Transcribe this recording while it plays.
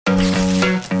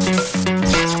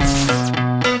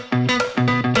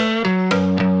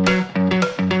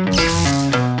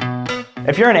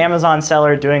If you're an Amazon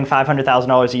seller doing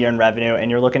 $500,000 a year in revenue and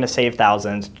you're looking to save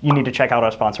thousands, you need to check out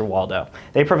our sponsor, Waldo.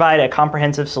 They provide a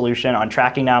comprehensive solution on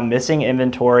tracking down missing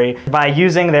inventory by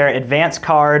using their advanced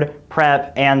card,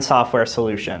 prep, and software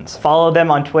solutions. Follow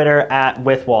them on Twitter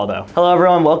 @WithWaldo. Hello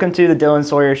everyone, welcome to the Dylan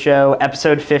Sawyer Show,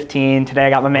 episode 15. Today I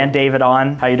got my man David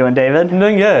on. How you doing, David? I'm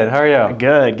doing good, how are you?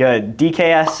 Good, good.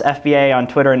 DKS FBA on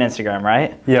Twitter and Instagram,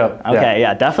 right? Yep. Okay,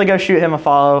 yeah, definitely go shoot him a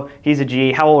follow. He's a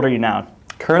G. How old are you now?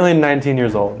 Currently 19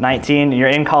 years old. 19, you're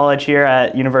in college here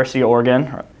at University of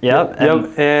Oregon. Yep.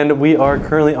 Yep, and we are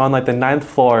currently on like the 9th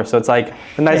floor, so it's like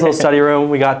a nice little study room.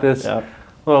 We got this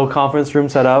little conference room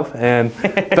set up, and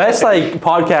best like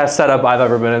podcast setup I've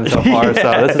ever been in so far,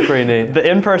 so this is pretty neat. The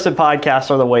in-person podcasts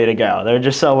are the way to go. They're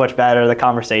just so much better, the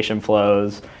conversation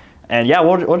flows, and yeah,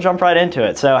 we'll jump right into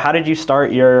it. So how did you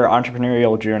start your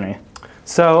entrepreneurial journey?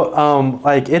 So,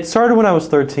 like, it started when I was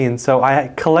 13. So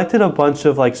I collected a bunch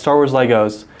of like Star Wars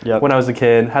Legos when I was a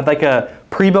kid. Had like a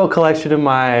pre-built collection in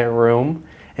my room,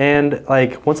 and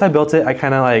like once I built it, I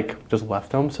kind of like just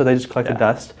left them, so they just collected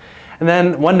dust. And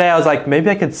then one day I was like, maybe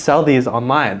I could sell these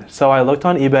online. So I looked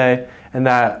on eBay, and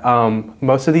that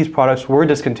most of these products were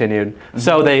discontinued.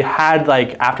 So they had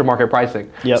like aftermarket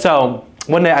pricing. So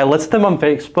one day I listed them on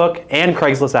Facebook and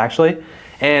Craigslist actually,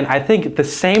 and I think the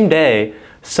same day,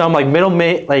 some like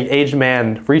aged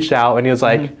man reached out and he was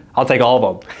like, I'll take all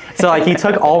of them. So like he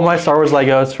took all my Star Wars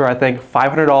Legos for I think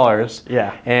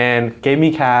 $500 and gave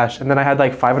me cash, and then I had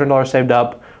like $500 saved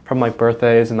up from like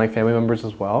birthdays and like family members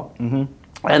as well.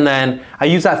 And then I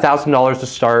used that $1,000 to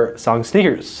start selling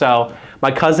sneakers. So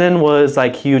my cousin was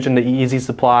like huge into Easy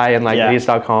Supply and like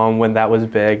Ace.com when that was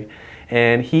big,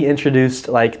 and he introduced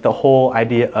like the whole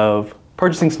idea of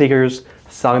purchasing sneakers,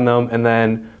 selling them, and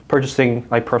then purchasing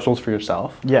like personals for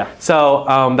yourself. So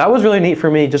that was really neat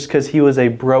for me just because he was a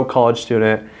broke college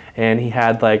student and he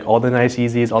had like all the nice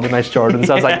Yeezys, all the nice Jordans.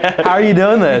 So I was like, how are you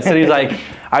doing this? And he's like,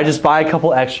 I just buy a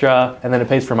couple extra and then it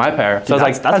pays for my pair. So I was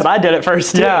like, that's what I did at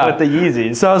first too with the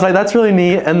Yeezys. So I was like, that's really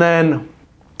neat. And then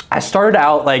I started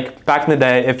out like back in the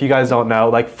day, if you guys don't know,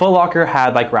 like Foot Locker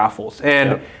had like raffles,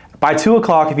 and by 2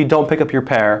 o'clock, if you don't pick up your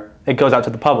pair, it goes out to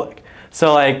the public.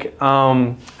 So like,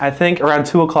 I think around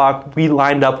 2 o'clock, we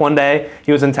lined up one day.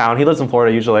 He was in town. He lives in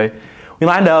Florida usually. We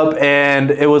lined up,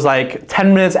 and it was like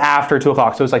 10 minutes after 2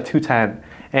 o'clock, so it was like 2:10.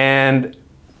 And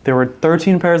there were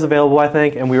 13 pairs available, I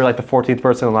think, and we were like the 14th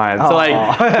person in line. So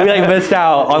like, we like missed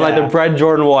out on like the Bread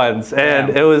Jordan ones,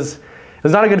 and it was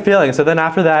not a good feeling. So then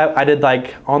after that, I did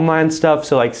like online stuff,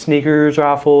 so like sneakers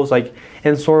raffles, like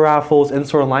in-store raffles,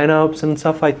 in-store lineups, and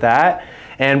stuff like that,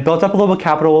 and built up a little bit of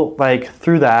capital like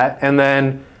through that, and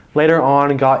then later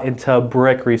on got into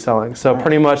brick reselling. So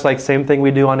pretty much like same thing we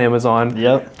do on Amazon.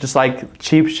 Just like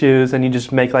cheap shoes, and you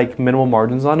just make like minimal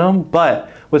margins on them.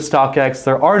 But with StockX,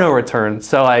 there are no returns.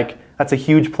 So like that's a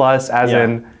huge plus, as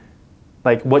in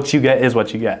like what you get is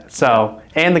what you get. So,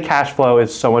 and the cash flow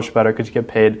is so much better because you get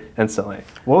paid instantly.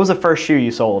 What was the first shoe you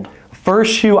sold?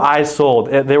 First shoe I sold,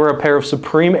 they were a pair of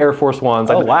Supreme Air Force Ones,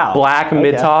 like black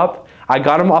mid-top. I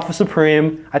got them off of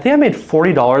Supreme. I think I made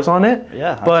 $40 on it.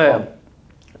 But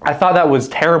I thought that was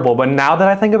terrible. But now that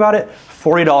I think about it,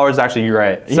 $40 is actually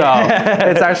great. So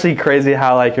it's actually crazy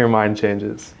how like your mind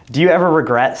changes. Do you ever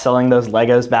regret selling those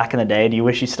Legos back in the day? Do you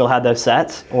wish you still had those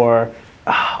sets, or?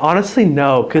 Honestly,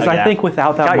 no, because I think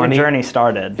without that money, your journey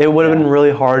started. It would have been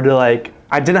really hard to like.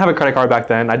 I didn't have a credit card back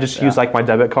then. I just used like my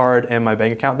debit card and my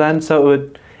bank account then. So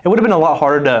it would have been a lot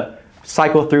harder to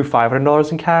cycle through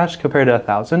 $500 in cash compared to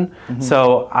 $1,000.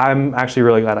 So I'm actually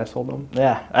really glad I sold them.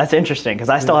 Yeah, that's interesting because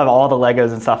I still have all the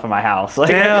Legos and stuff in my house. Like,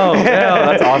 damn,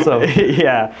 that's awesome.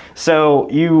 So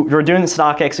you were doing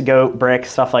StockX, Goat, Brick,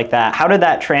 stuff like that. How did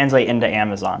that translate into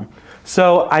Amazon?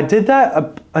 So I did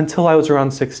that until I was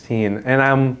around 16,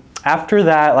 and after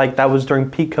that, like that was during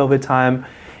peak COVID time,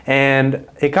 and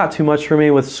it got too much for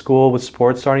me with school, with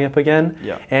sports starting up again.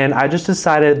 And I just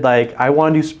decided like I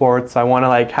want to do sports. I want to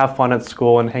like have fun at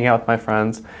school and hang out with my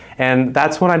friends, and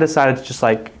that's when I decided to just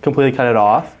like completely cut it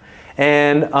off.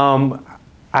 And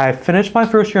I finished my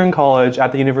first year in college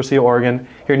at the University of Oregon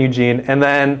here in Eugene, and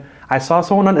then I saw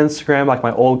someone on Instagram, like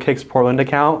my old Kicks Portland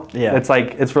account. It has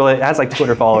like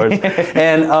 200 followers.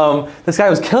 And this guy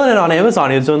was killing it on Amazon.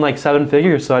 He was doing like 7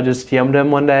 figures. So I just DM'd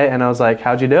him one day and I was like,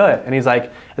 how'd you do it? And he's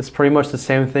like, it's pretty much the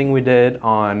same thing we did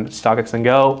on StockX and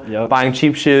Go, buying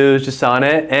cheap shoes, just selling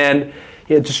it. And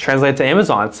it just translated to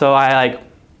Amazon. So I like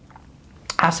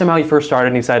asked him how he first started,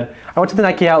 and he said, I went to the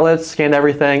Nike outlets, scanned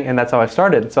everything, and that's how I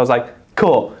started. So I was like,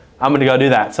 cool, I'm gonna go do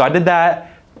that. So I did that.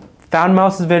 Found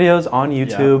Mouse's videos on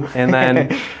YouTube and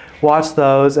then watched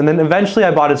those, and then eventually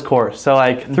I bought his course. So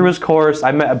like through his course,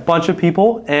 I met a bunch of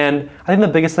people, and I think the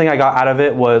biggest thing I got out of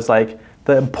it was like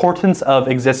the importance of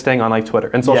existing on like Twitter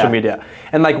and social media.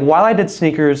 And like while I did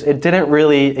sneakers, it didn't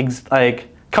really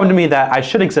come to me that I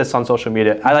should exist on social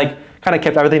media. I like kind of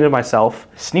kept everything to myself.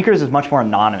 Sneakers is much more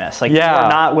anonymous. Like people are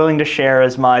not willing to share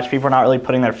as much. People are not really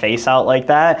putting their face out like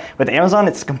that. With Amazon,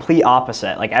 it's the complete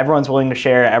opposite. Like everyone's willing to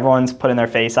share. Everyone's putting their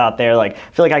face out there. Like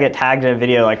I feel like I get tagged in a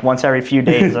video like once every few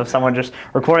days of someone just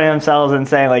recording themselves and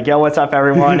saying like, yo, what's up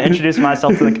everyone? Introducing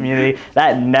myself to the community.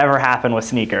 That never happened with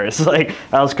sneakers. Like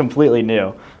that was completely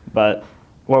new. But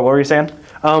what were you saying?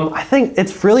 I think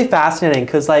it's really fascinating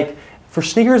because like for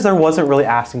sneakers, there wasn't really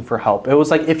asking for help. It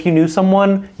was like if you knew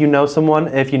someone, you know someone.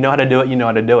 If you know how to do it, you know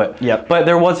how to do it. Yep. But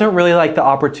there wasn't really like the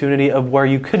opportunity of where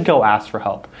you could go ask for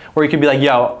help, where you could be like,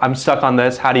 yo, I'm stuck on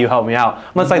this. How do you help me out?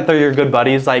 Unless like they're your good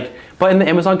buddies. Like, but in the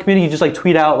Amazon community, you just like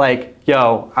tweet out like,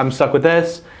 yo, I'm stuck with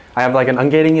this. I have like an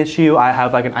ungating issue. I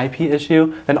have like an IP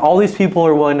issue. And all these people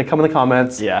are willing to come in the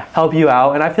comments, help you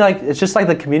out. And I feel like it's just like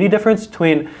the community difference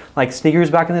between like sneakers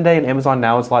back in the day and Amazon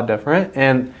now is a lot different.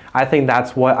 And I think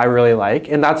that's what I really like.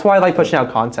 And that's why I like pushing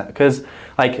out content. Because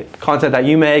like content that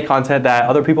you make, content that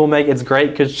other people make, it's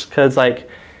great because like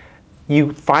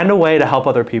you find a way to help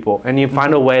other people. And you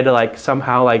find a way to like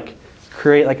somehow like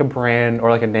create like a brand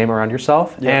or like a name around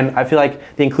yourself. And I feel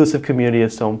like the inclusive community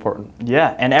is so important.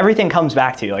 Yeah, and everything comes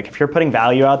back to you. Like if you're putting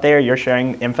value out there, you're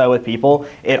sharing info with people,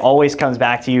 it always comes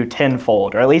back to you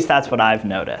tenfold, or at least that's what I've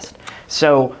noticed.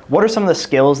 So what are some of the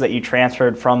skills that you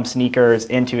transferred from sneakers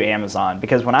into Amazon?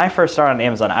 Because when I first started on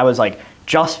Amazon, I was like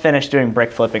just finished doing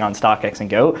brick flipping on StockX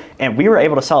and Goat, and we were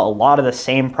able to sell a lot of the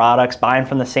same products, buying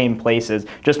from the same places,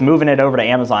 just moving it over to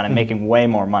Amazon and making way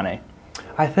more money.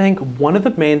 I think one of the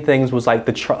main things was like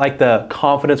the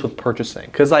confidence with purchasing,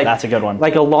 because like that's a good one.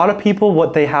 Like a lot of people,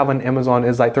 what they have on Amazon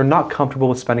is like they're not comfortable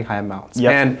with spending high amounts.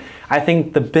 And I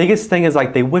think the biggest thing is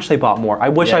like they wish they bought more. I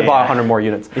wish I bought 100 more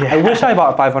units. I wish I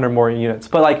bought 500 more units.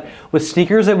 But like with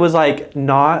sneakers, it was like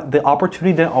not the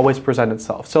opportunity didn't always present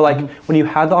itself. So like when you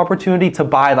had the opportunity to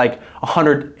buy like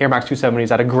 100 Air Max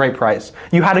 270s at a great price,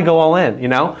 you had to go all in. You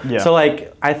know. So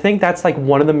like I think that's like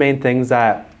one of the main things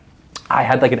that I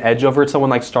had like an edge over someone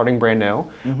like starting brand new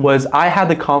was I had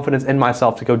the confidence in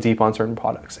myself to go deep on certain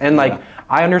products. And like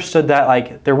I understood that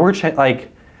like there were like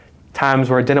times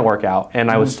where it didn't work out and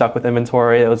I was stuck with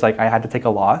inventory. It was like I had to take a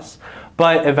loss.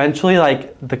 But eventually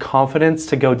like the confidence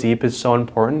to go deep is so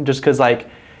important just because like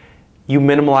you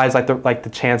minimize like the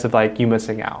chance of like you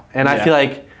missing out. And I feel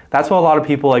like that's what a lot of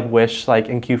people like wish, like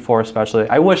in Q4 especially.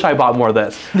 I wish I bought more of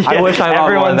this. I wish I bought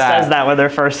more of that. Everyone says that when they're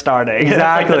first starting.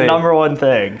 Exactly. It's like the number one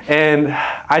thing. And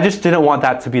I just didn't want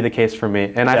that to be the case for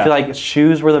me. And I feel like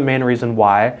shoes were the main reason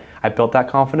why I built that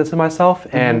confidence in myself.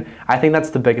 And I think that's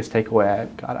the biggest takeaway I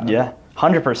got out of it.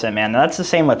 100%, man. And that's the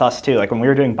same with us too. Like when we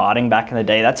were doing botting back in the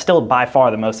day, that's still by far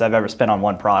the most I've ever spent on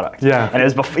one product. And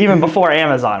it was even before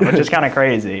Amazon, which is kind of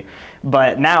crazy.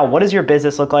 But now, what does your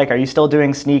business look like? Are you still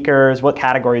doing sneakers? What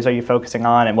categories are you focusing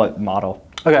on and what model?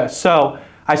 Okay, so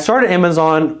I started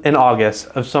Amazon in August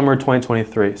of summer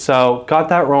 2023. So got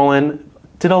that rolling,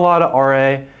 did a lot of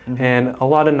RA and a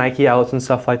lot of Nike outlets and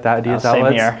stuff like that, Adidas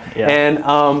outlets. Same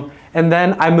here. And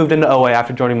then I moved into OA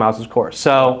after joining Miles's course.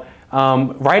 So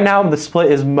right now the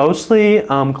split is mostly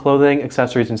clothing,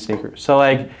 accessories, and sneakers. So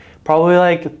like probably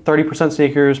like 30%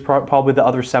 sneakers, probably the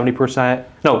other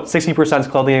 60% is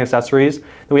clothing and accessories. Then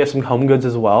we have some home goods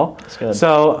as well. That's good.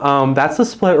 So that's the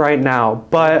split right now.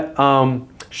 But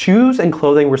shoes and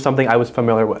clothing were something I was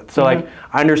familiar with. So like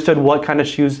I understood what kind of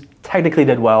shoes technically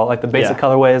did well, like the basic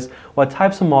colorways, what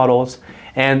types of models.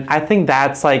 And I think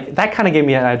that's like, that kind of gave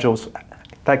me an edge.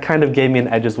 That kind of gave me an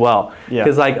edge as well.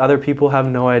 Because like other people have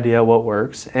no idea what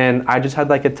works. And I just had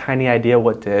like a tiny idea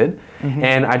what did.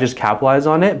 And I just capitalized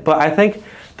on it. But I think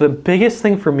the biggest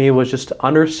thing for me was just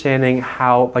understanding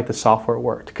how like the software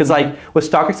worked. Because like with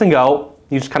StockX and Go,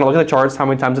 you just kind of look at the charts, how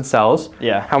many times it sells,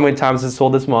 how many times it's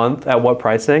sold this month, at what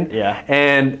pricing.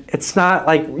 And it's not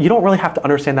like, you don't really have to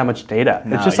understand that much data.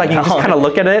 It's just like you just kind of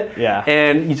look at it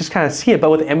and you just kind of see it.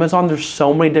 But with Amazon, there's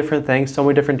so many different things, so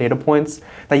many different data points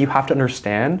that you have to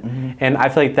understand. And I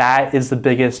feel like that is the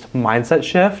biggest mindset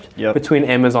shift between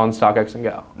Amazon, StockX, and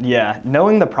Go.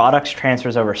 Knowing the products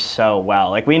transfers over so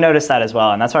well. Like we noticed that as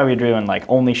well. And that's why we were doing like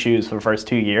only shoes for the first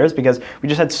 2 years, because we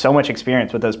just had so much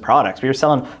experience with those products. We were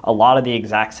selling a lot of the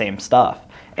exact same stuff.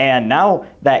 And now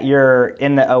that you're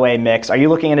in the OA mix, are you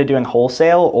looking into doing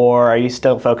wholesale or are you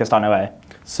still focused on OA?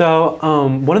 So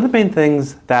one of the main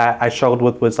things that I struggled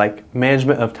with was like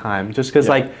management of time, just because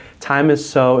like time is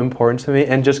so important to me.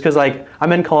 And just because like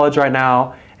I'm in college right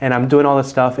now and I'm doing all this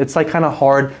stuff, it's like kind of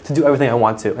hard to do everything I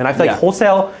want to. And I feel like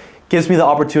wholesale gives me the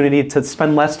opportunity to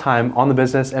spend less time on the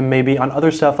business and maybe on other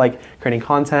stuff like creating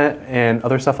content and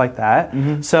other stuff like that.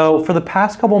 So for the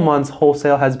past couple months,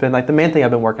 wholesale has been like the main thing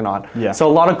I've been working on. So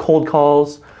a lot of cold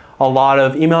calls, a lot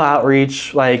of email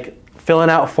outreach, like filling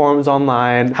out forms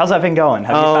online. How's that been going?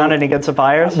 Have you found any good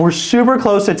suppliers? We're super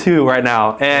close to 2 right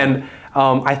now. And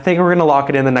I think we're gonna lock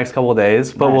it in the next couple of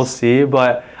days, but we'll see.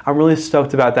 But I'm really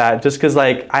stoked about that just because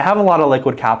like I have a lot of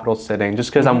liquid capital sitting just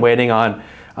because I'm waiting on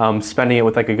spending it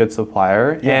with like a good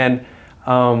supplier. And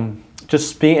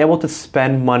just being able to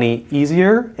spend money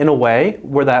easier in a way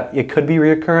where that it could be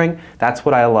reoccurring, that's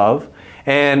what I love.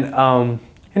 And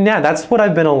yeah, that's what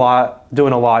I've been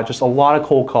doing a lot, just a lot of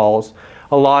cold calls,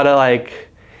 a lot of like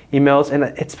emails, and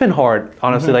it's been hard,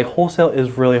 honestly. Like wholesale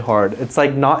is really hard. It's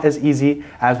like not as easy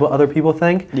as what other people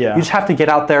think. You just have to get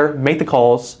out there, make the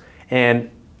calls,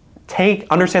 and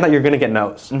understand that you're gonna get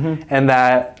no's, and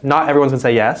that not everyone's gonna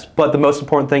say yes, but the most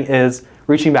important thing is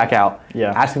reaching back out,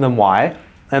 asking them why,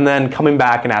 and then coming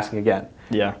back and asking again.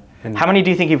 And how many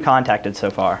do you think you've contacted so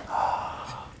far?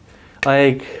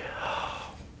 Like,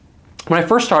 when I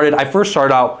first started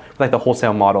out with like the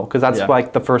wholesale model because that's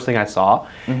like the first thing I saw,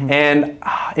 and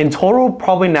in total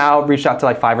probably now reached out to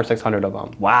like 500 or 600 of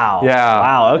them. Wow.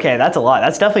 Wow. Okay, that's a lot.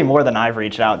 That's definitely more than I've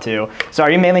reached out to. So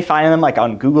are you mainly finding them like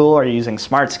on Google, or are you using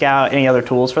Smart Scout? Any other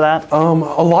tools for that? A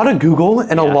lot of Google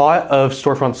and a lot of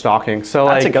storefront stalking. So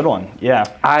that's like, a good one.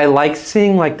 I like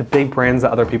seeing like the big brands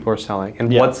that other people are selling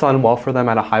and what's done well for them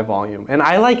at a high volume. And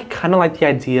I like kind of like the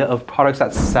idea of products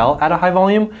that sell at a high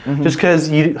volume, just because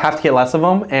you have to get less of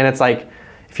them, and it's like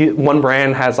if one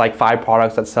brand has like 5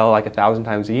 products that sell like 1,000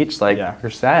 times each, like you're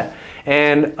set.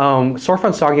 And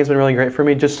storefront stalking has been really great for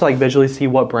me, just to like visually see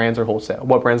what brands are wholesale,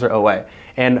 what brands are OA,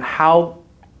 and how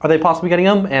are they possibly getting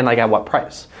them, and like at what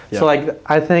price. So like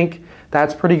I think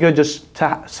that's pretty good, just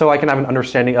so I can have an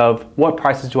understanding of what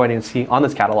prices do I need to see on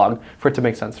this catalog for it to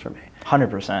make sense for me.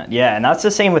 100%. Yeah, and that's the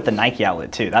same with the Nike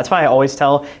outlet too. That's why I always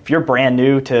tell, if you're brand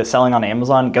new to selling on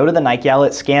Amazon, go to the Nike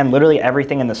outlet, scan literally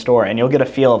everything in the store, and you'll get a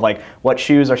feel of like what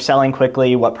shoes are selling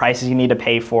quickly, what prices you need to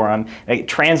pay for them. It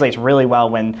translates really well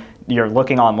when you're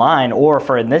looking online, or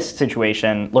for in this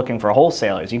situation, looking for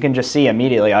wholesalers. You can just see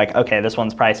immediately like, okay, this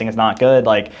one's pricing is not good,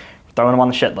 like throwing them on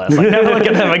the shit list. Like never look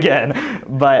at them again.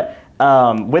 But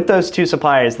with those 2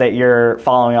 suppliers that you're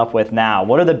following up with now,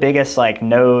 what are the biggest like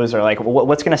no's, or like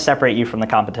what's going to separate you from the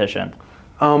competition?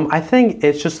 I think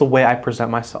it's just the way I present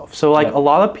myself. So like a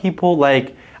lot of people,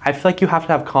 like I feel like you have to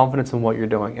have confidence in what you're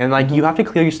doing, and like you have to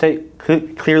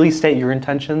clearly state your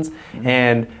intentions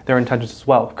and their intentions as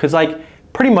well. Because like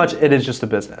pretty much it is just a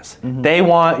business. They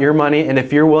want your money, and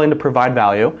if you're willing to provide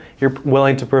value, you're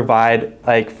willing to provide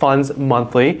like funds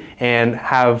monthly and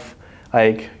have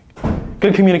like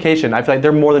good communication, I feel like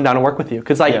they're more than down to work with you,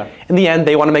 because like in the end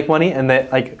they want to make money, and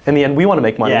that like in the end we want to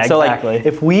make money. So like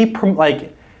if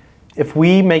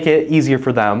we make it easier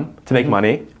for them to make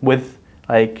money with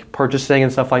like purchasing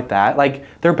and stuff like that, like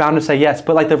they're bound to say yes.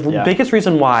 But like the biggest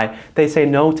reason why they say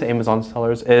no to Amazon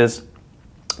sellers is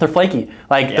they're flaky.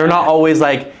 Like they're not always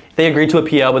like, they agree to a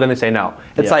PO but then they say no.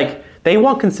 It's like they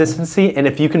want consistency, and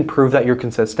if you can prove that you're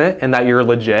consistent and that you're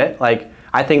legit, like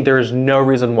I think there's no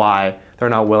reason why they're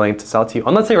not willing to sell to you,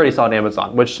 unless they already sell on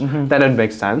Amazon, which then it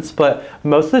makes sense. But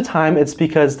most of the time, it's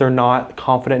because they're not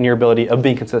confident in your ability of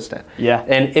being consistent.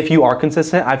 And if you are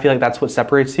consistent, I feel like that's what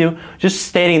separates you. Just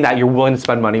stating that you're willing to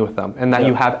spend money with them, and that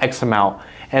you have X amount,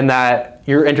 and that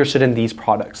you're interested in these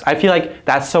products. I feel like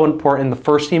that's so important in the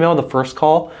first email, the first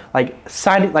call, like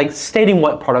stating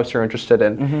what products you're interested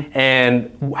in,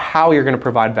 and how you're going to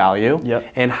provide value,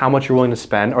 and how much you're willing to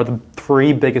spend are the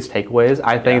 3 biggest takeaways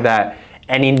I think that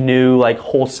any new like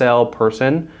wholesale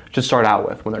person should start out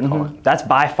with when they're calling. That's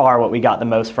by far what we got the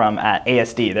most from at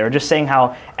ASD. They were just saying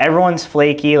how everyone's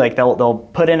flaky, like they'll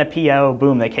put in a PO,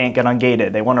 boom, they can't get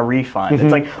ungated, they want a refund.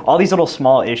 It's like all these little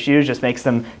small issues just makes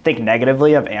them think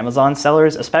negatively of Amazon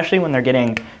sellers, especially when they're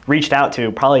getting reached out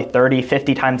to probably 30,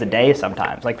 50 times a day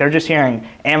sometimes. Like they're just hearing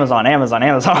Amazon, Amazon,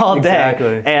 Amazon all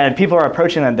day. And people are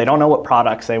approaching them, they don't know what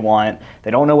products they want,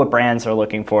 they don't know what brands they're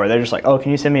looking for. They're just like, oh,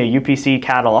 can you send me a UPC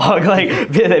catalog?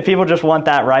 Like people just want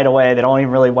that right away. They don't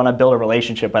even really want to build a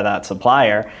relationship with that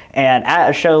supplier. And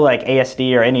at a show like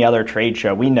ASD or any other trade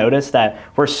show, we notice that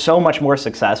we're so much more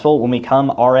successful when we come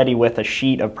already with a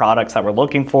sheet of products that we're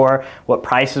looking for, what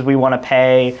prices we want to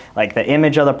pay, like the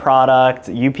image of the product,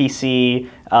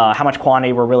 UPC, how much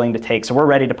quantity we're willing to take. So we're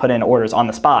ready to put in orders on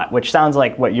the spot, which sounds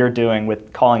like what you're doing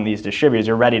with calling these distributors.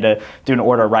 You're ready to do an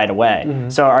order right away.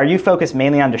 So are you focused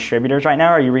mainly on distributors right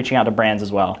now, or are you reaching out to brands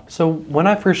as well? So when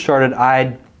I first started,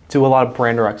 I do a lot of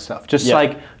brand direct stuff. Just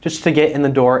just to get in the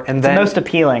door, and then the most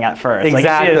appealing at first.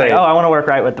 Exactly. Like, oh, I want to work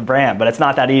right with the brand, but it's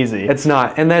not that easy. It's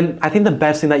not. And then I think the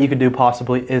best thing that you could do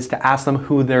possibly is to ask them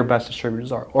who their best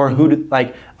distributors are, or who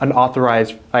like an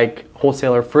authorized like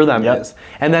wholesaler for them is.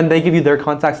 And then they give you their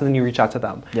contacts, and then you reach out to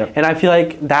them. And I feel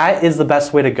like that is the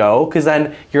best way to go, because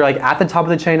then you're like at the top of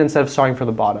the chain instead of starting from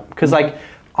the bottom. Because like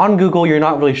on Google, you're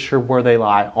not really sure where they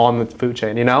lie on the food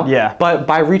chain, you know? But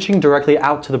by reaching directly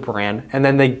out to the brand, and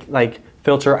then they like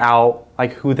filter out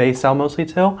like who they sell mostly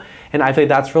to, and I think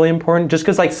that's really important. Just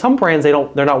because like some brands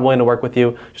they're not willing to work with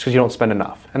you just because you don't spend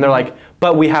enough, and they're like,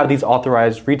 but we have these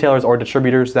authorized retailers or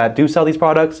distributors that do sell these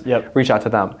products. Reach out to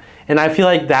them, and I feel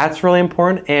like that's really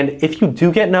important. And if you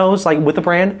do get no's like with the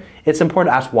brand, it's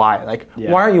important to ask why. Like,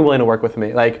 why aren't you willing to work with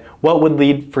me? Like, what would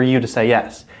lead for you to say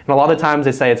yes? And a lot of times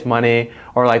they say it's money,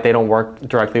 or like they don't work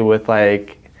directly with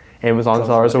like Amazon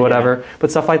sellers or whatever, but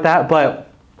stuff like that. But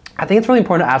I think it's really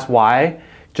important to ask why,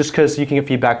 just because you can get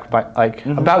feedback by, like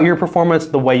about your performance,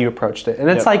 the way you approached it. And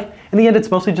it's like, in the end, it's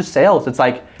mostly just sales. It's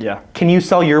like, can you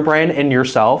sell your brand and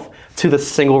yourself to the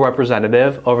single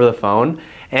representative over the phone?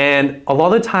 And a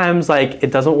lot of the times, like,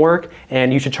 it doesn't work,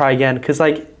 and you should try again, because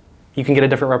like, you can get a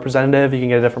different representative, you can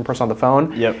get a different person on the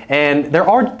phone. And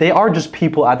they are just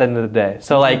people at the end of the day.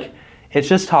 So like, it's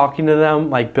just talking to them,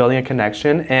 like building a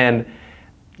connection, and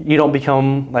you don't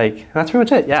become like, that's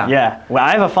pretty much it. Well,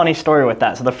 I have a funny story with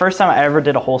that. So the first time I ever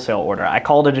did a wholesale order, I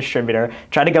called a distributor,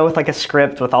 tried to go with like a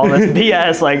script with all this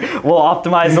BS, like we'll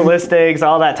optimize the listings,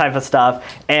 all that type of stuff.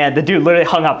 And the dude literally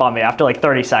hung up on me after like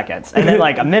 30 seconds. And then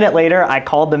like a minute later, I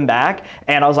called them back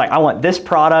and I was like, I want this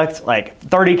product, like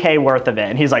 30K worth of it.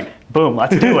 And he's like, boom,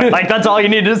 let's do it. Like that's all you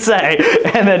need to say.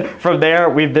 And then from there,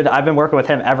 I've been working with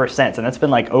him ever since, and it's been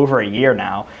like over a year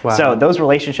now. So those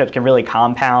relationships can really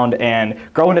compound and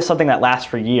grow into something that lasts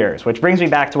for years, which brings me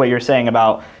back to what you're saying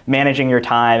about managing your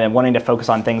time and wanting to focus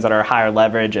on things that are higher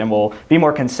leverage and will be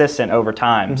more consistent over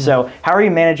time. So how are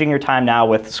you managing your time now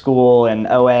with school and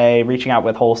OA, reaching out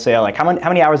with wholesale? Like how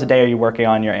many hours a day are you working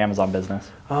on your Amazon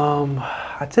business?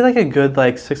 I'd say like a good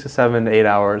like 6 to 7 to 8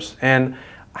 hours. And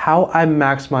how I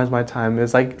maximize my time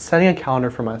is like setting a calendar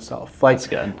for myself. Like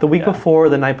the week before,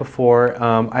 the night before,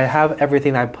 I have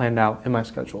everything that I planned out in my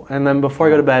schedule. And then before I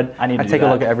go to bed, I take a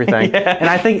look at everything. And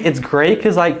I think it's great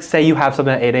because like say you have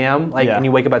something at 8 a.m. like and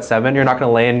you wake up at 7, you're not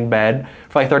gonna lay in bed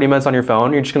for like 30 minutes on your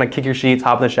phone. You're just gonna kick your sheets,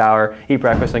 hop in the shower, eat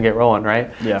breakfast, and get rolling,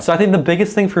 right? So I think the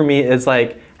biggest thing for me is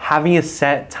like having a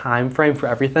set time frame for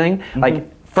everything.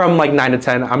 Like from like 9 to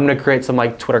 10, I'm gonna create some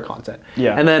like Twitter content.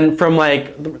 And then from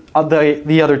like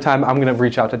the other time, I'm gonna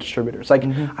reach out to distributors. Like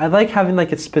I like having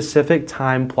like a specific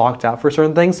time blocked out for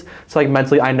certain things, so like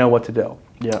mentally I know what to do.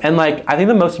 And like I think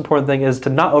the most important thing is to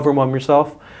not overwhelm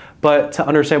yourself, but to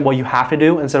understand what you have to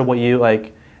do instead of what you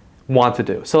like want to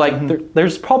do. So like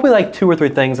there's probably like 2 or 3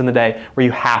 things in the day where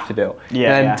you have to do.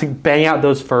 And to bang out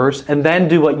those first and then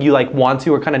do what you like want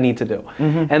to or kind of need to do.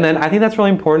 And then I think that's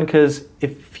really important because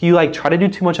if you like try to do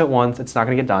too much at once, it's not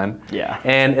gonna get done.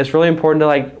 And it's really important to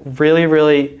like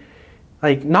really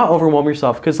like not overwhelm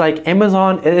yourself, because like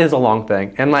Amazon, it is a long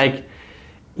thing, and like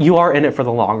you are in it for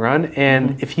the long run,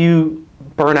 and if you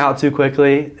burn out too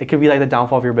quickly, it could be like the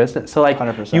downfall of your business. So like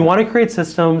 100%. You want to create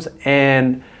systems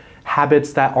and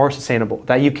habits that are sustainable,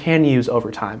 that you can use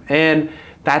over time. And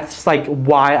that's like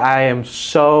why I am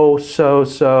so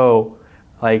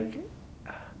like,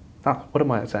 what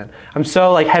am I saying? I'm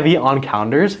so like heavy on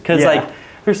calendars, because like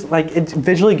there's like, it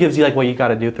visually gives you like what you got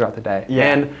to do throughout the day.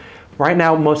 And right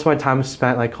now, most of my time is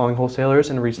spent like calling wholesalers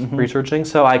and researching.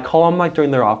 So I call them like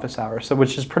during their office hours, so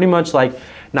which is pretty much like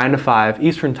 9 to 5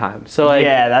 Eastern time. So like,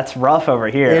 that's rough over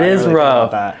here. It is really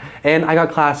rough. And I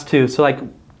got class too. So like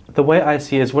the way I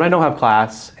see it is when I don't have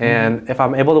class, and if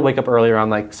I'm able to wake up early around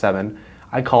like 7,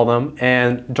 I call them,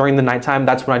 and during the nighttime,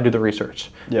 that's when I do the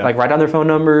research. Like write down their phone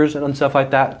numbers and stuff like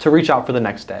that to reach out for the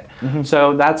next day.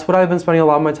 So that's what I've been spending a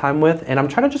lot of my time with, and I'm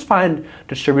trying to just find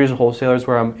distributors and wholesalers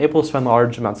where I'm able to spend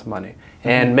large amounts of money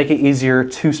and make it easier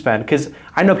to spend, because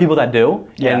I know people that do,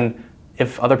 and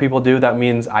if other people do, that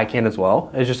means I can as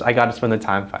well. It's just I got to spend the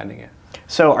time finding it.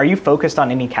 So are you focused on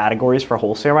any categories for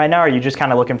wholesale right now, or are you just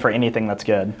kind of looking for anything that's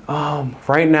good?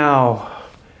 Right now,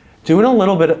 doing a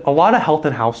lot of health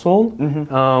and household, a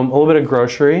little bit of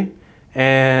grocery,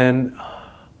 and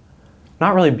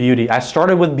not really beauty. I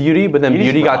started with beauty, but then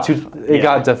beauty got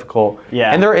got difficult.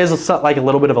 And there is like a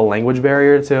little bit of a language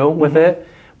barrier too with it,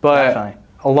 but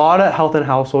a lot of health and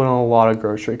household and a lot of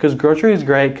grocery. Because grocery is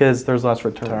great because there's less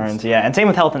returns. Yeah, and same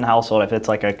with health and household. If it's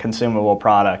like a consumable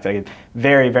product, like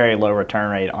very, very low return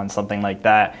rate on something like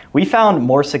that. We found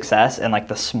more success in like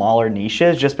the smaller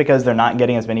niches just because they're not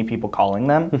getting as many people calling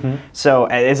them. So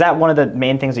is that one of the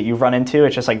main things that you've run into?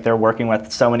 It's just like they're working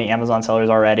with so many Amazon sellers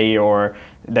already, or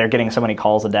they're getting so many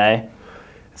calls a day?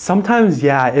 Sometimes,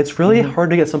 yeah, it's really hard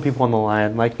to get some people on the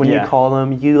line. Like when you call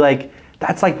them,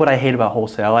 that's like what I hate about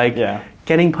wholesale. Like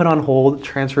getting put on hold,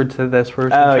 transferred to this person,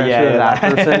 transferred to that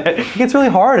person. It gets really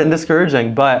hard and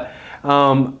discouraging, but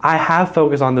I have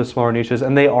focused on those smaller niches,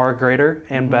 and they are greater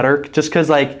and better just because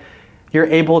like you're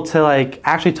able to like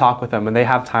actually talk with them and they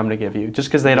have time to give you just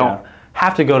because they don't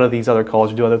have to go to these other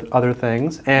calls or do other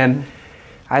things. And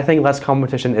I think less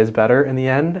competition is better in the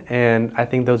end, and I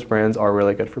think those brands are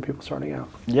really good for people starting out.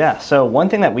 Yeah, so one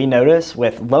thing that we notice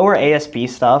with lower ASP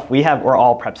stuff, we're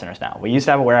all prep centers now. We used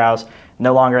to have a warehouse,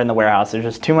 no longer in the warehouse. There's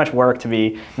just too much work to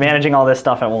be managing all this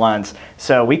stuff at once.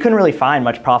 So we couldn't really find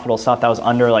much profitable stuff that was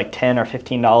under like $10 or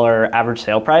 $15 average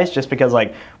sale price, just because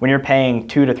like when you're paying $2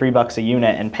 to $3 a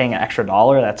unit and paying an extra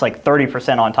 $1, that's like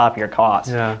 30% on top of your cost.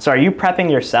 Yeah. So are you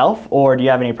prepping yourself, or do you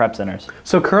have any prep centers?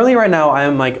 So currently right now I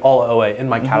am like all OA in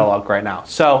my catalog right now.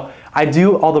 So I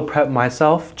do all the prep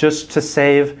myself just to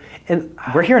save. And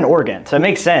we're here in Oregon, so it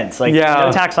makes sense. Like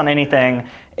no tax on anything.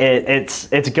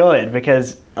 It's good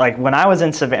because like when I was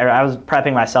in Savannah, I was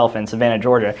prepping myself in Savannah,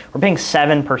 Georgia. We're paying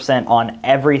 7% on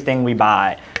everything we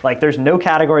buy. Like there's no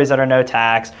categories that are no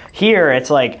tax. Here it's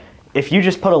like if you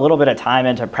just put a little bit of time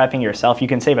into prepping yourself, you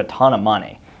can save a ton of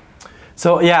money.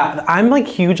 So yeah, I'm like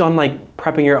huge on like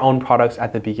prepping your own products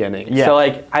at the beginning. Yeah. So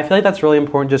like I feel like that's really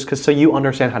important just because so you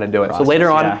understand how to do it. So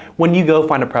later on, when you go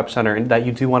find a prep center that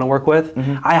you do want to work with,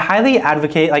 I highly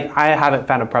advocate, like I haven't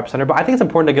found a prep center, but I think it's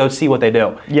important to go see what they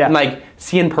do. Yeah. And like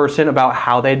see in person about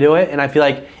how they do it. And I feel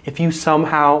like if you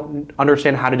somehow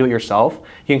understand how to do it yourself,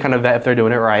 you can kind of vet if they're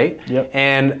doing it right. Yep.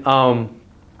 And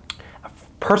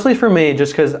personally for me,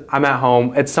 just because I'm at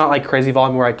home, it's not like crazy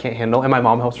volume where I can't handle, and my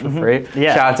mom helps for free.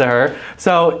 Yeah. Shout out to her.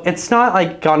 So it's not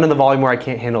like gotten to the volume where I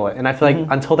can't handle it. And I feel like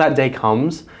until that day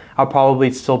comes, I'll probably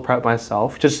still prep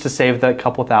myself just to save that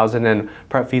couple thousand in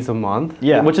prep fees a month,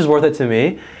 which is worth it to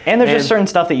me. And there's just certain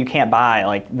stuff that you can't buy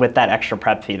like with that extra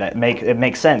prep fee that it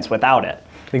makes sense without it.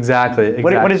 Exactly.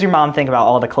 What does your mom think about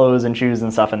all the clothes and shoes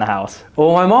and stuff in the house?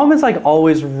 Well, my mom is like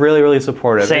always really, really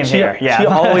supportive. Same here, yeah. She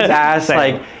always asks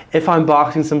like if I'm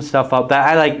boxing some stuff up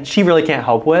that she really can't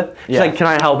help with. She's like, can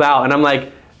I help out? And I'm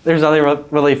like, there's nothing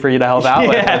really for you to help out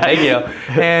with. Thank you.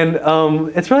 And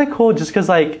it's really cool just because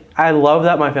like I love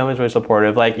that my family's really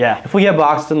supportive. Like if we get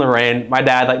boxed in the rain, my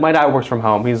dad works from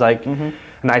home. He's like an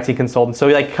IT consultant. So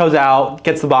he like goes out,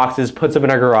 gets the boxes, puts them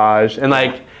in our garage, and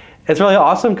like it's really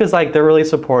awesome because like they're really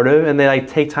supportive and they like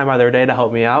take time out of their day to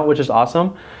help me out, which is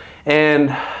awesome. And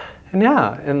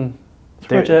that's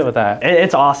pretty much it with that.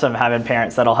 It's awesome having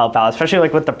parents that'll help out, especially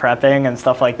like with the prepping and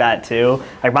stuff like that too.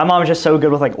 Like my mom is just so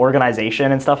good with like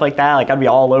organization and stuff like that. Like I'd be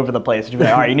all over the place. She'd be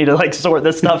like, all right, you need to like sort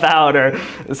this stuff out or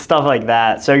stuff like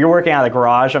that. So you're working out of the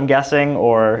garage, I'm guessing,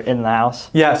 or in the house?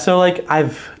 Yeah, so like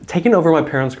I've taken over my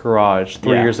parents' garage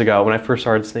 3 years ago when I first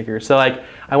started sneakers. So like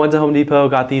I went to Home Depot,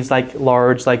 got these like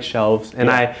large like shelves, and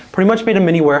I pretty much made a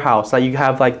mini warehouse. Like you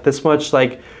have like this much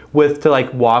like width to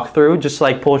like walk through, just to,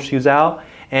 like pull shoes out.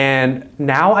 And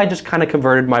now I just kind of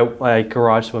converted my like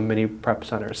garage to a mini prep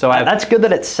center. So that's good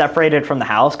that it's separated from the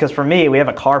house, because for me, we have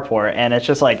a carport and it's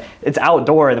just like, it's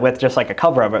outdoor with just like a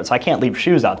cover over it, so I can't leave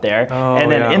shoes out there. And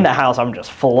then in the house, I'm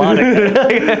just flooding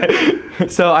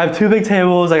it. So I have 2 big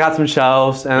tables, I got some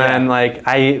shelves, and then like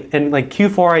in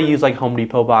Q4 I use like Home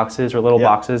Depot boxes or little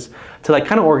boxes to like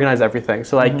kind of organize everything.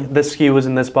 So like this SKU was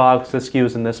in this box, this SKU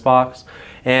was in this box.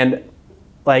 And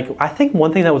like I think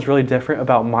one thing that was really different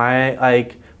about my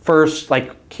like first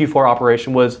like Q4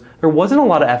 operation was there wasn't a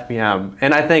lot of FBM,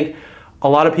 and I think a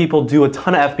lot of people do a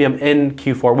ton of FBM in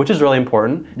Q4, which is really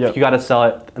important. You got to sell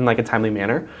it in like a timely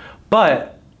manner,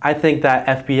 but I think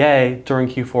that FBA during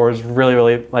Q4 is really,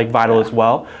 really like vital as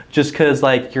well, just because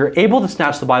like you're able to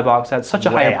snatch the buy box at such a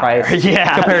higher price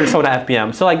compared to someone at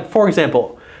FBM. So like for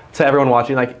example, to everyone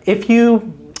watching, like if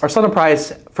you are selling a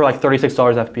price for like $36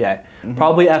 FBA,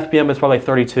 probably FBM is probably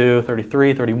 32,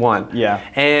 33, 31.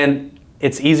 And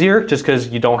it's easier just because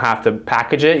you don't have to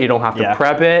package it, you don't have to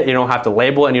prep it, you don't have to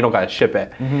label it, and you don't got to ship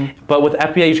it. But with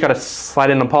FBA, you just got to slide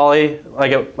in a poly,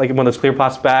 like in one of those clear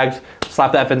plastic bags,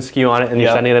 slap the FN SKU on it, and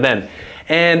you're sending it in.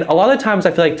 And a lot of times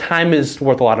I feel like time is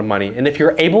worth a lot of money. And if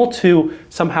you're able to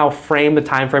somehow frame the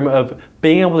time frame of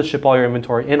being able to ship all your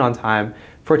inventory in on time,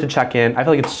 for it to check in, I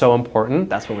feel like it's so important.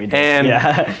 That's what we do.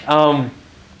 And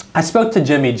I spoke to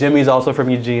Jimmy. Jimmy's also from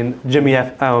Eugene.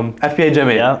 FBA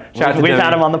Jimmy. Yeah, we've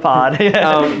had him on the pod.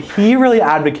 He really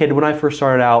advocated when I first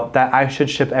started out that I should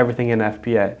ship everything in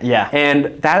FBA. Yeah.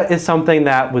 And that is something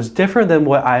that was different than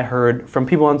what I heard from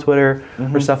people on Twitter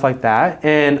or stuff like that.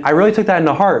 And I really took that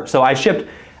into heart. So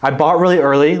I bought really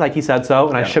early, like he said so,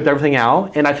 and I shipped everything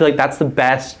out. And I feel like that's the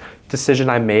best decision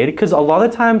I made, because a lot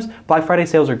of the times Black Friday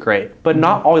sales are great, but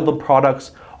not all of the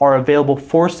products are available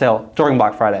for sale during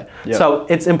Black Friday. Yep. So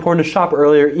it's important to shop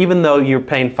earlier, even though you're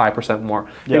paying 5% more,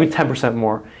 maybe 10%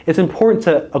 more. It's important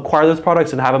to acquire those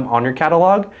products and have them on your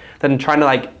catalog than trying to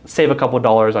like save a couple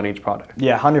dollars on each product.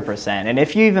 Yeah, 100%. And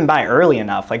if you even buy early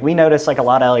enough, like we noticed like a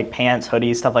lot of like pants,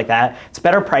 hoodies, stuff like that, it's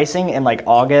better pricing in like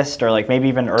August or like maybe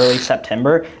even early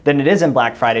September than it is in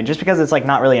Black Friday, just because it's like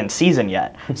not really in season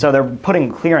yet. So they're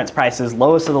putting clearance prices,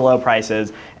 lowest of the low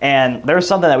prices. And there was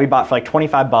something that we bought for like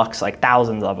 25 bucks, like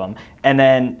thousands of them. And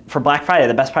then for Black Friday,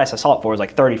 the best price I saw it for was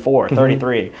like 34,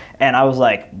 33. And I was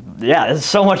like, yeah, this is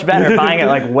so much better buying it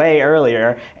like way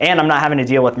earlier. And I'm not having to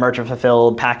deal with merchant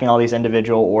fulfilled, packing all these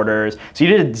individual orders. So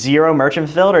you did 0 merchant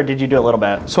fulfilled, or did you do a little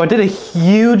bit? So I did a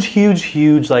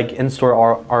huge like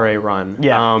in-store RA run.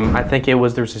 Yeah. I think there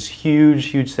was this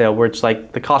huge sale where it's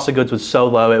like the cost of goods was so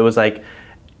low, it was like,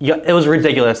 it was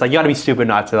ridiculous. Like you gotta be stupid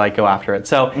not to like go after it.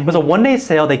 So it was a 1-day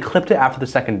sale. They clipped it after the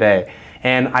second day.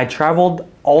 And I traveled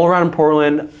all around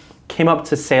Portland, came up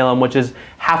to Salem, which is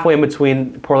halfway in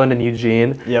between Portland and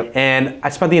Eugene. Yep. And I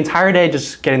spent the entire day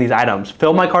just getting these items.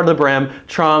 Filled my car to the brim,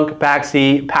 trunk, back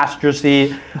seat, passenger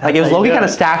seat. Like it was low-key kind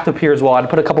of stacked up here as well. I'd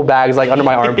put a couple bags like under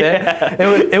my armpit.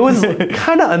 It was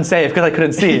kind of unsafe because I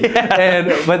couldn't see.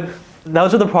 But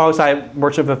those are the products I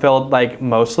merchant fulfilled like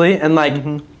mostly. And like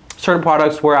certain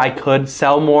products where I could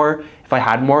sell more if I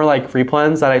had more like free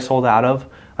plans that I sold out of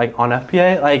like on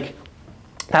FBA. Like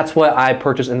that's what I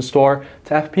purchased in store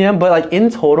to FPM. But like in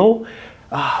total,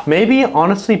 maybe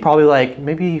honestly, probably like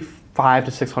maybe 500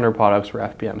 to 600 products for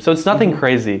FPM. So it's nothing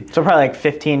crazy. So probably like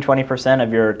 15-20%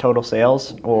 of your total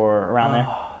sales, or around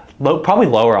there? Probably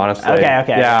lower, honestly. Okay.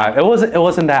 Yeah, it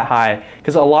wasn't that high,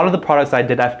 because a lot of the products I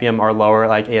did FPM are lower,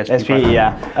 like ASP.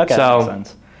 Yeah. Okay. So, that makes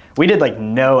sense. We did like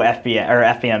no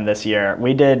FPM this year.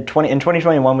 We did in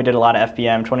 2021 we did a lot of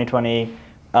FPM.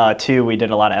 2022 we did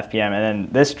a lot of FPM, and then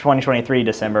this 2023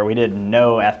 December we did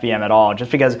no FPM at all, just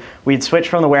because we'd switched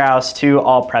from the warehouse to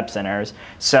all prep centers.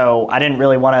 So I didn't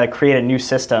really want to create a new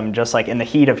system just like in the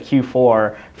heat of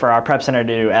Q4 for our prep center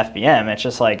to do FPM. It's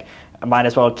just like, I might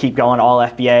as well keep going all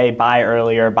FBA, buy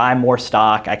earlier, buy more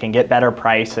stock, I can get better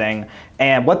pricing.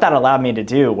 And what that allowed me to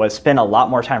do was spend a lot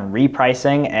more time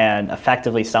repricing and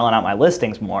effectively selling out my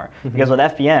listings more. Because with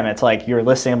FBM, it's like you're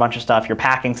listing a bunch of stuff, you're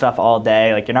packing stuff all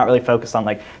day, like you're not really focused on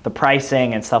like the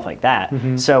pricing and stuff like that.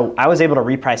 So I was able to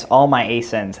reprice all my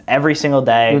ASINs every single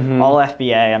day, all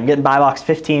FBA. I'm getting buy box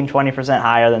 15-20%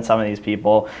 higher than some of these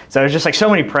people. So there's just like so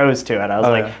many pros to it. I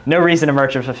was no reason to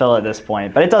merchant fulfill at this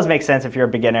point. But it does make sense if you're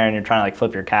a beginner and you're trying to like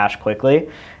flip your cash quickly.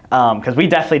 Because we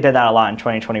definitely did that a lot in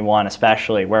 2021,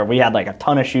 especially, where we had like a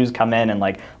ton of shoes come in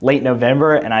like late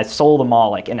November, and I sold them all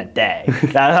like in a day.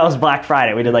 that was Black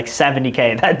Friday. We did like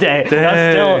 70K that day. Dang.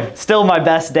 That was still my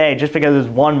best day, just because it was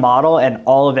one model and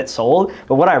all of it sold.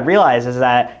 But what I realized is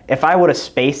that if I would have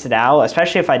spaced it out,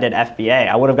 especially if I did FBA,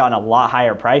 I would have gotten a lot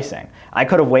higher pricing. I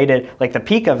could have waited, like the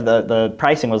peak of the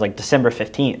pricing was like December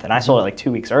 15th, and I sold it like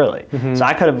 2 weeks early. So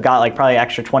I could have got like probably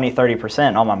extra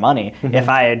 20-30% on my money if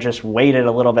I had just waited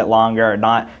a little bit longer and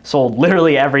not sold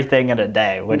literally everything in a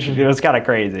day, which it was kind of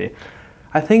crazy.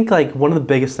 I think like one of the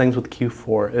biggest things with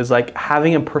Q4 is like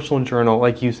having a personal journal,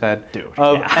 like you said,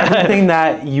 of everything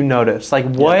that you notice. Like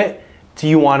what do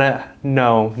you want to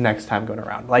know next time going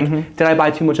around? Like, did I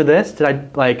buy too much of this? Did I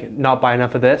like not buy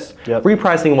enough of this?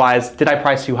 Repricing wise, did I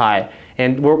price too high?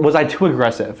 And was I too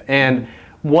aggressive? And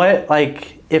what,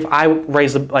 like, if I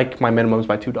raised like my minimums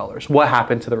by $2, what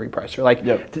happened to the repricer? Like,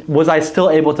 was I still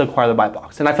able to acquire the buy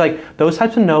box? And I feel like those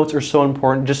types of notes are so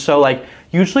important, just so like,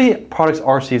 usually products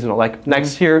are seasonal. Like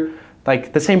next year,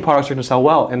 like the same products are gonna sell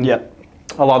well in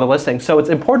a lot of the listings. So it's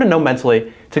important to know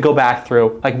mentally to go back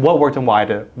through like what worked and why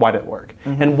did it work?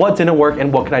 And what didn't work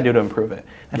and what can I do to improve it?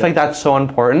 I feel like that's so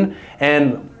important.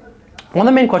 And one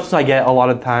of the main questions I get a lot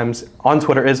of times on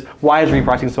Twitter is, why is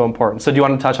repricing so important? So do you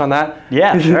want to touch on that?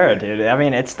 Yeah, sure, dude. I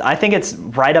mean, I think it's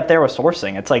right up there with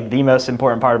sourcing. It's like the most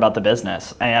important part about the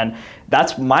business. And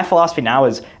that's my philosophy now,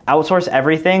 is outsource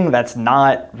everything that's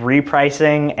not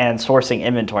repricing and sourcing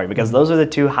inventory, because those are the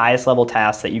two highest level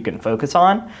tasks that you can focus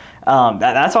on.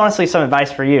 That's honestly some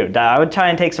advice for you. I would try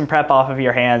and take some prep off of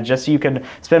your hands just so you can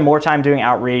spend more time doing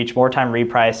outreach, more time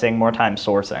repricing, more time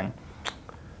sourcing.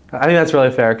 I think that's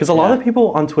really fair because a lot of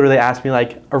people on Twitter, they ask me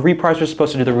like, a repricer is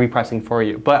supposed to do the repricing for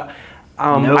you, but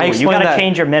no, you gotta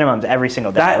change your minimums every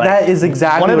single day. That is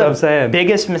exactly what I'm saying. One of the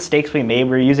biggest mistakes we made,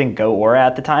 we were using Go Aura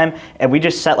at the time, and we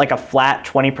just set like a flat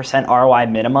 20% ROI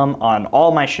minimum on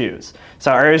all my shoes.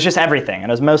 So, or it was just everything,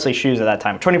 and it was mostly shoes at that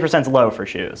time. 20% is low for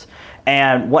shoes.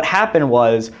 And what happened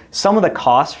was some of the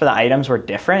costs for the items were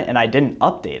different, and I didn't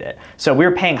update it. So we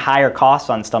were paying higher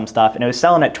costs on some stuff, and it was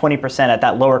selling at 20% at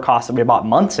that lower cost that we bought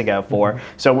months ago for.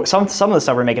 So some of the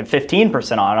stuff we're making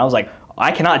 15% on, and I was like,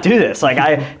 I cannot do this. Like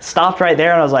I stopped right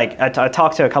there and I was like, I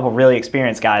talked to a couple of really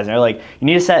experienced guys and they're like, you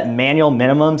need to set manual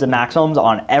minimums and maximums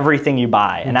on everything you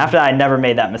buy. And after that, I never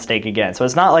made that mistake again. So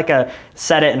it's not like a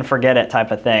set it and forget it type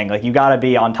of thing. Like you gotta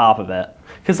be on top of it.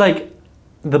 Because like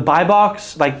the buy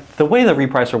box, like the way the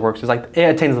repricer works is like it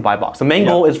attains the buy box. The main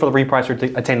goal is for the repricer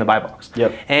to attain the buy box.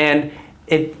 And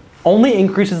it only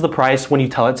increases the price when you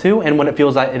tell it to and when it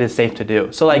feels that it is safe to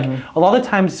do. So like a lot of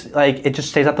times like it just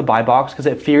stays at the buy box because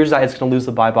it fears that it's going to lose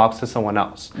the buy box to someone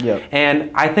else.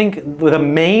 And I think the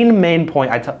main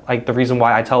point like the reason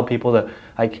why I tell people to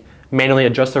like manually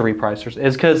adjust their repricers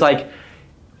is because like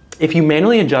if you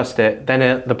manually adjust it,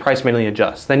 then the price manually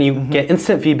adjusts. Then you get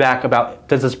instant feedback about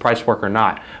does this price work or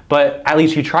not. But at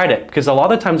least you tried it because a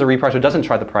lot of times the repricer doesn't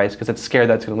try the price because it's scared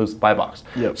that it's going to lose the buy box.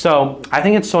 So I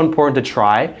think it's so important to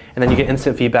try, and then you get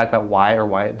instant feedback about why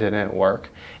it didn't work.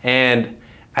 And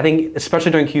I think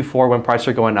especially during Q4 when prices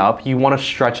are going up, you want to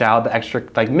stretch out the extra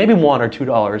like maybe $1 or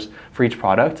 $2 for each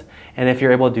product. And if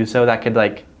you're able to do so, that could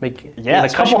like make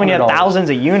especially when you have thousands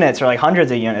of units or like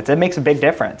hundreds of units, it makes a big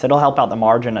difference. It'll help out the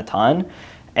margin a ton,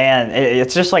 and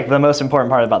it's just like the most important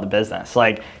part about the business.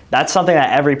 Like that's something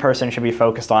that every person should be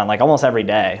focused on, like almost every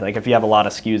day. Like if you have a lot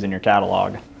of SKUs in your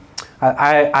catalog.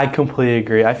 I completely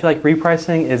agree. I feel like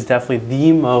repricing is definitely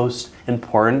the most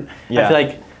important.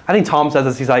 I think Tom says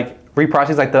this. He's like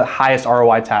repricing is like the highest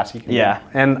ROI task you can do.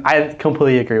 And I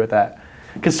completely agree with that.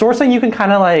 Because sourcing, you can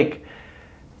kind of like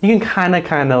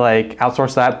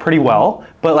outsource that pretty well,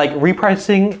 but like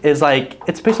repricing is like,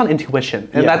 it's based on intuition.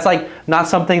 And that's like not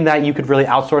something that you could really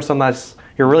outsource unless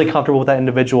you're really comfortable with that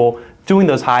individual doing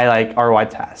those high like ROI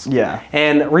tasks.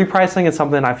 And repricing is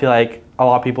something I feel like a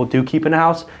lot of people do keep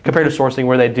in-house compared to sourcing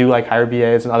where they do like hire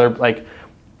VAs and other like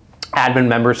admin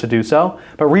members to do so.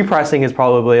 But repricing is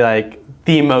probably like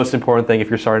the most important thing if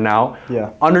you're starting out.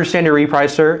 Understand your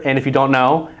repricer, and if you don't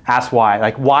know, ask why.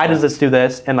 Like, why does this do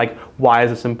this, and like, why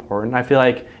is this important? I feel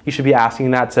like you should be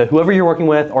asking that to whoever you're working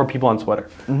with or people on Twitter.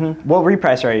 What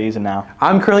repricer are you using now?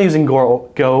 I'm currently using Go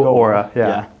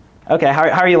Aura. Okay, how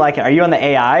are you liking it? Are you on the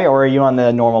AI or are you on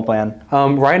the normal plan?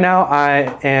 Right now,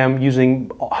 I am using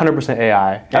 100%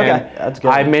 AI. Okay, that's good.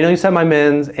 I manually set my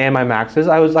mins and my maxes.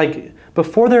 I was like,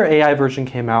 before their AI version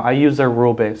came out, I used their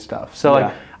rule-based stuff. So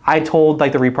like, I told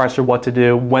like the repricer what to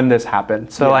do when this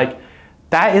happened. So like,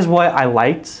 that is what I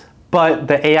liked. But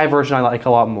the AI version I like a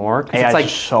lot more. AI is like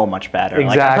so much better.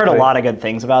 Like, I've heard a lot of good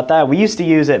things about that. We used to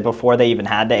use it before they even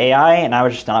had the AI, and I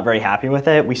was just not very happy with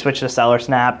it. We switched to Seller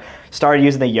Snap, started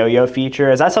using the yo-yo feature.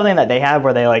 Is that something that they have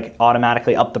where they like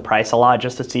automatically up the price a lot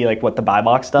just to see like what the buy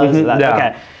box does? Is that,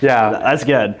 okay, that's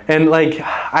good. And like,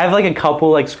 I have like a couple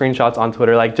like screenshots on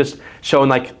Twitter, like just showing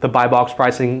like the buy box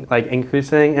pricing like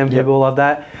increasing, and people love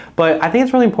that. But I think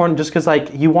it's really important just because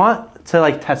like you want to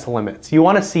like test the limits. You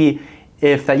want to see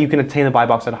if that you can attain the buy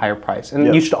box at a higher price.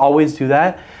 And you should always do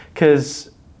that because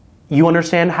you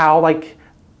understand how like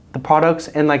the products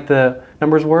and like the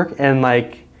numbers work, and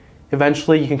like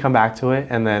eventually you can come back to it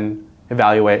and then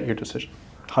evaluate your decision.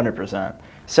 100%.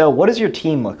 So what does your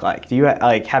team look like? Do you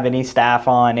like have any staff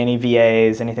on, any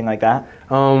VAs, anything like that?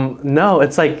 No,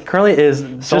 it's like currently is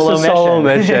just a solo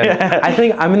mission. I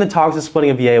think I'm in the talks of splitting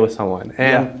a VA with someone.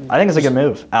 And I think it's a good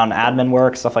move on admin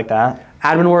work, stuff like that.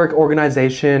 Admin work,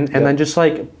 organization, and then just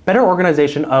like better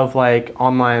organization of like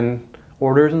online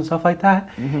orders and stuff like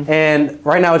that. And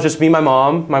right now it's just me and my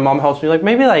mom. My mom helps me like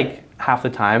maybe like half the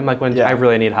time, like when I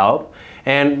really need help.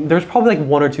 And there's probably like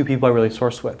 1 or 2 people I really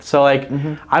source with. So like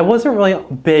I wasn't really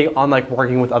big on like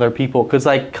working with other people because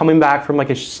like coming back from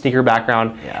like a sneaker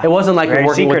background, it wasn't like very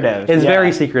working secretive. It's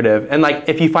very secretive. And like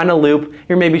if you find a loop,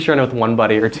 you're maybe sharing it with 1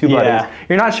 buddy or 2 buddies.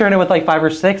 You're not sharing it with like 5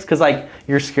 or 6 because like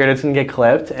you're scared it's gonna get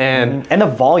clipped. And the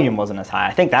volume wasn't as high.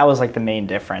 I think that was like the main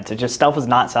difference. It just stuff was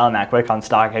not selling that quick on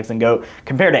StockX and Go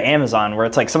compared to Amazon, where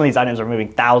it's like some of these items are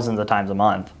moving thousands of times a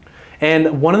month.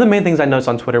 And one of the main things I noticed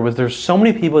on Twitter was there's so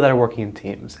many people that are working in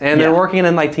teams, and they're working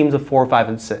in like teams of 4, 5,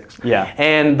 and 6.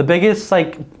 And the biggest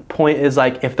like point is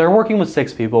like if they're working with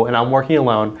 6 people and I'm working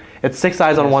alone, it's 6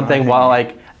 eyes on one thing while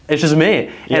like it's just me.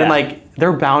 And like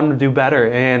they're bound to do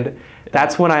better. And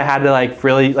that's when I had to like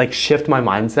really like shift my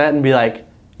mindset and be like,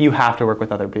 you have to work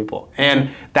with other people. And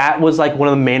that was like one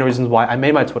of the main reasons why I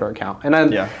made my Twitter account. And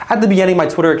then at the beginning, my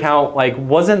Twitter account like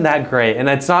wasn't that great. And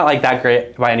it's not like that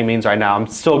great by any means right now. I'm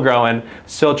still growing,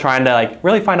 still trying to like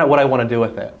really find out what I want to do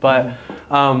with it. But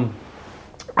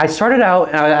I started out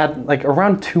and I had like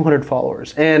around 200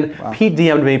 followers. And Pete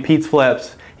DM'd me, Pete's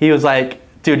Flips. He was like,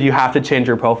 dude, you have to change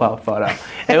your profile photo.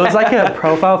 It was like a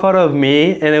profile photo of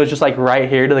me, and it was just like right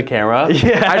here to the camera.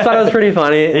 I thought it was pretty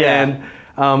funny, and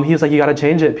he was like, you gotta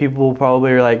change it. People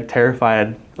probably are like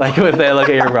terrified, like if they look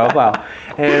at your profile.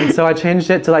 And so I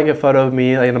changed it to like a photo of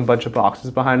me like, in a bunch of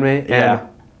boxes behind me. And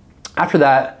after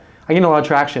that, I gained a lot of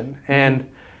traction.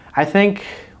 And I think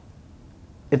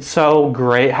it's so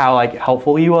great how like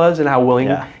helpful he was and how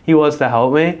willing he was to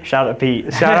help me. Shout out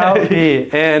Pete. Shout out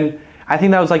Pete. And I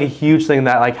think that was like a huge thing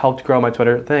that like helped grow my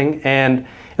Twitter thing. And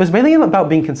it was mainly about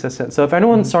being consistent. So if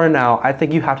anyone's starting out, I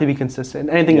think you have to be consistent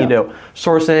in anything you do.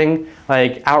 Sourcing,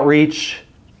 like outreach,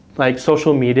 like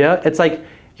social media. It's like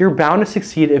you're bound to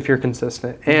succeed if you're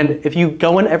consistent. And if you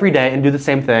go in every day and do the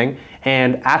same thing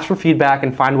and ask for feedback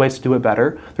and find ways to do it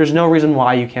better, there's no reason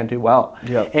why you can't do well.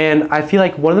 And I feel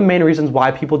like one of the main reasons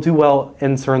why people do well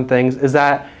in certain things is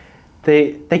that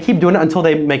they keep doing it until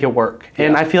they make it work.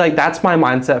 And I feel like that's my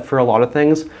mindset for a lot of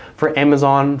things, for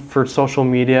Amazon, for social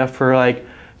media, for like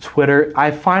Twitter.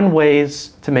 I find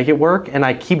ways to make it work and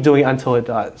I keep doing it until it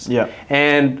does.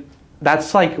 And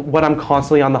that's like what I'm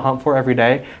constantly on the hunt for every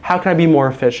day. How can I be more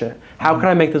efficient? How can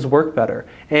I make this work better?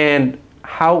 And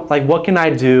how, like, what can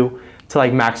I do to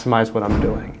like maximize what I'm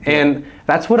doing? And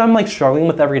that's what I'm like struggling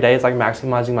with every day, is like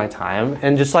maximizing my time.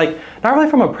 And just like, not really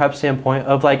from a prep standpoint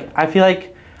of like, I feel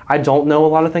like I don't know a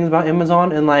lot of things about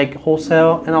Amazon and like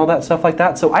wholesale and all that stuff like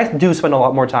that. So I do spend a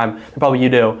lot more time than probably you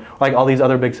do, like all these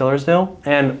other big sellers do.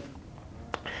 And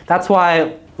that's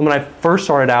why when I first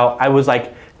started out, I was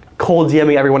like cold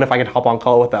DMing everyone if I could hop on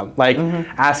call with them. Like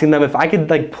asking them if I could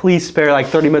like please spare like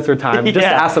 30 minutes of their time just to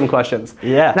ask them questions.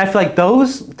 And I feel like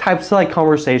those types of like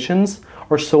conversations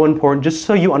are so important just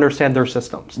so you understand their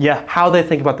systems. How they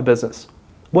think about the business.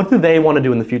 What do they want to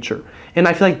do in the future? And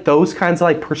I feel like those kinds of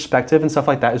like perspective and stuff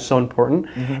like that is so important.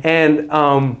 And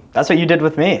that's what you did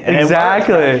with me.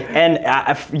 Exactly. And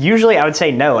usually I would say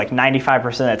no, like 95%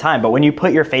 of the time. But when you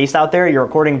put your face out there, you're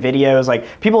recording videos.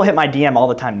 Like people hit my DM all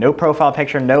the time. No profile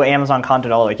picture, no Amazon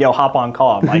content. All like, yo, hop on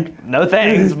call. I'm like, no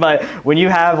thanks. But when you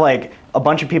have like a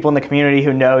bunch of people in the community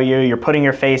who know you, you're putting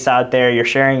your face out there, you're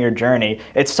sharing your journey,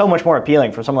 it's so much more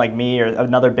appealing for someone like me or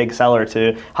another big seller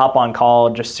to hop on call,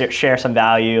 just share some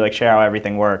value, like share how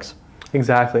everything works.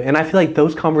 Exactly. And I feel like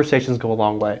those conversations go a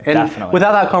long way. And definitely.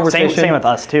 Without that conversation... Same with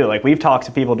us too. Like we've talked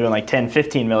to people doing like 10,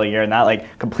 15 mil a year, and that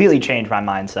like completely changed my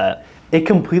mindset. It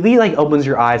completely like opens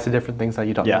your eyes to different things that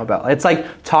you don't know about. It's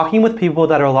like talking with people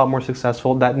that are a lot more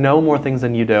successful, that know more things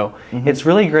than you do. It's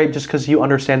really great just because you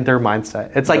understand their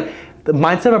mindset. It's like the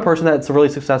mindset of a person that's really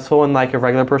successful and like a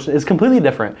regular person is completely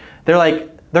different.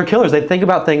 They're killers. They think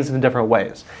about things in different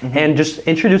ways. And just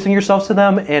introducing yourselves to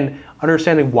them and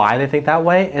understanding why they think that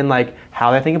way and like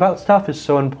how they think about stuff is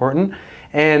so important.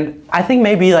 And I think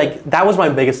maybe like that was my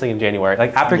biggest thing in January.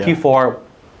 Like after Q4,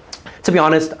 to be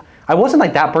honest, I wasn't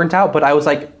like that burnt out, but I was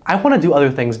like, I want to do other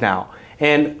things now.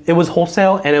 And it was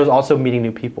wholesale and it was also meeting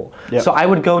new people. So I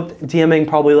would go DMing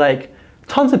probably like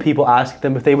tons of people, asking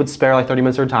them if they would spare like 30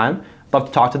 minutes of their time. Love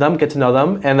to talk to them, get to know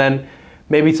them, and then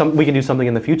maybe we can do something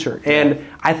in the future. And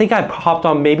I think I hopped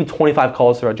on maybe 25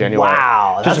 calls throughout January.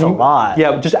 Wow, that's a lot.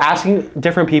 Yeah, just asking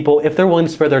different people if they're willing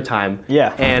to spare their time.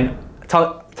 And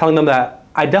telling them that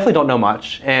I definitely don't know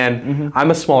much, and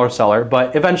I'm a smaller seller,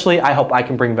 but eventually I hope I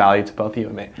can bring value to both you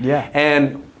and me.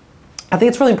 And I think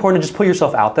it's really important to just put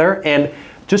yourself out there. And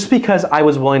just because I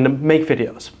was willing to make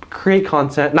videos,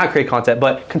 not create content,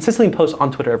 but consistently post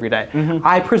on Twitter every day,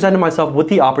 I presented myself with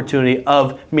the opportunity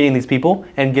of meeting these people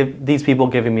and these people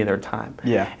giving me their time.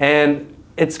 And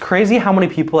it's crazy how many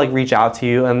people like reach out to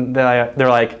you and they're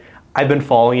like, I've been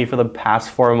following you for the past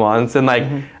 4 months and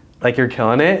like you're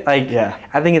killing it. Like,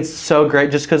 I think it's so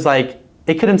great just because like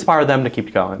it could inspire them to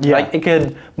keep going. Like it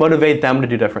could motivate them to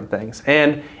do different things.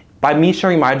 And by me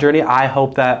sharing my journey, I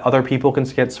hope that other people can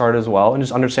get started as well and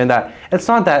just understand that it's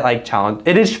not that like challenge.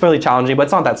 It is really challenging, but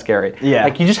it's not that scary.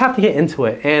 Like you just have to get into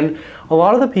it. And a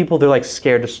lot of the people, they're like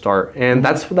scared to start. And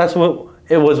that's what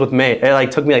it was with me. It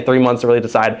like took me like 3 months to really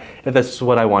decide if this is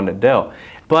what I wanted to do.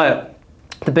 But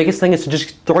the biggest thing is to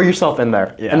just throw yourself in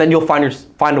there, and then you'll find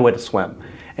a way to swim.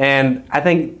 And I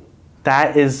think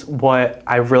that is what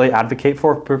I really advocate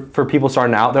for people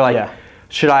starting out. They're like,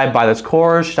 should I buy this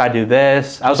course? Should I do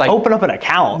this? I was like, open up an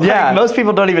account. Like, most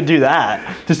people don't even do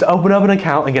that. Just open up an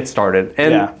account and get started.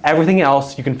 And everything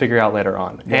else you can figure out later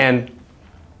on. And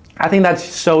I think that's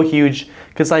so huge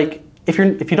because like if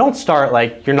you don't start,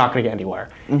 like you're not gonna get anywhere.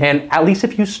 And at least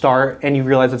if you start and you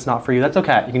realize it's not for you, that's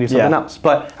okay. You can do something else,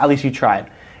 but at least you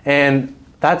tried. And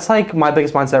that's like my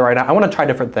biggest mindset right now. I want to try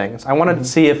different things. I want to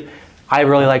see if I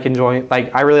really like enjoying,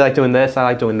 like I really like doing this, I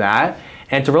like doing that,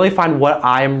 and to really find what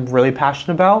I'm really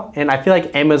passionate about. And I feel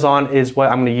like Amazon is what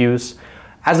I'm going to use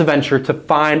as a venture to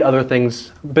find other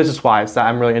things business-wise that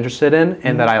I'm really interested in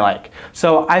and that I like.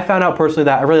 So I found out personally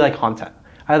that I really like content.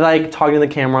 I like talking to the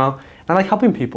camera, and I like helping people.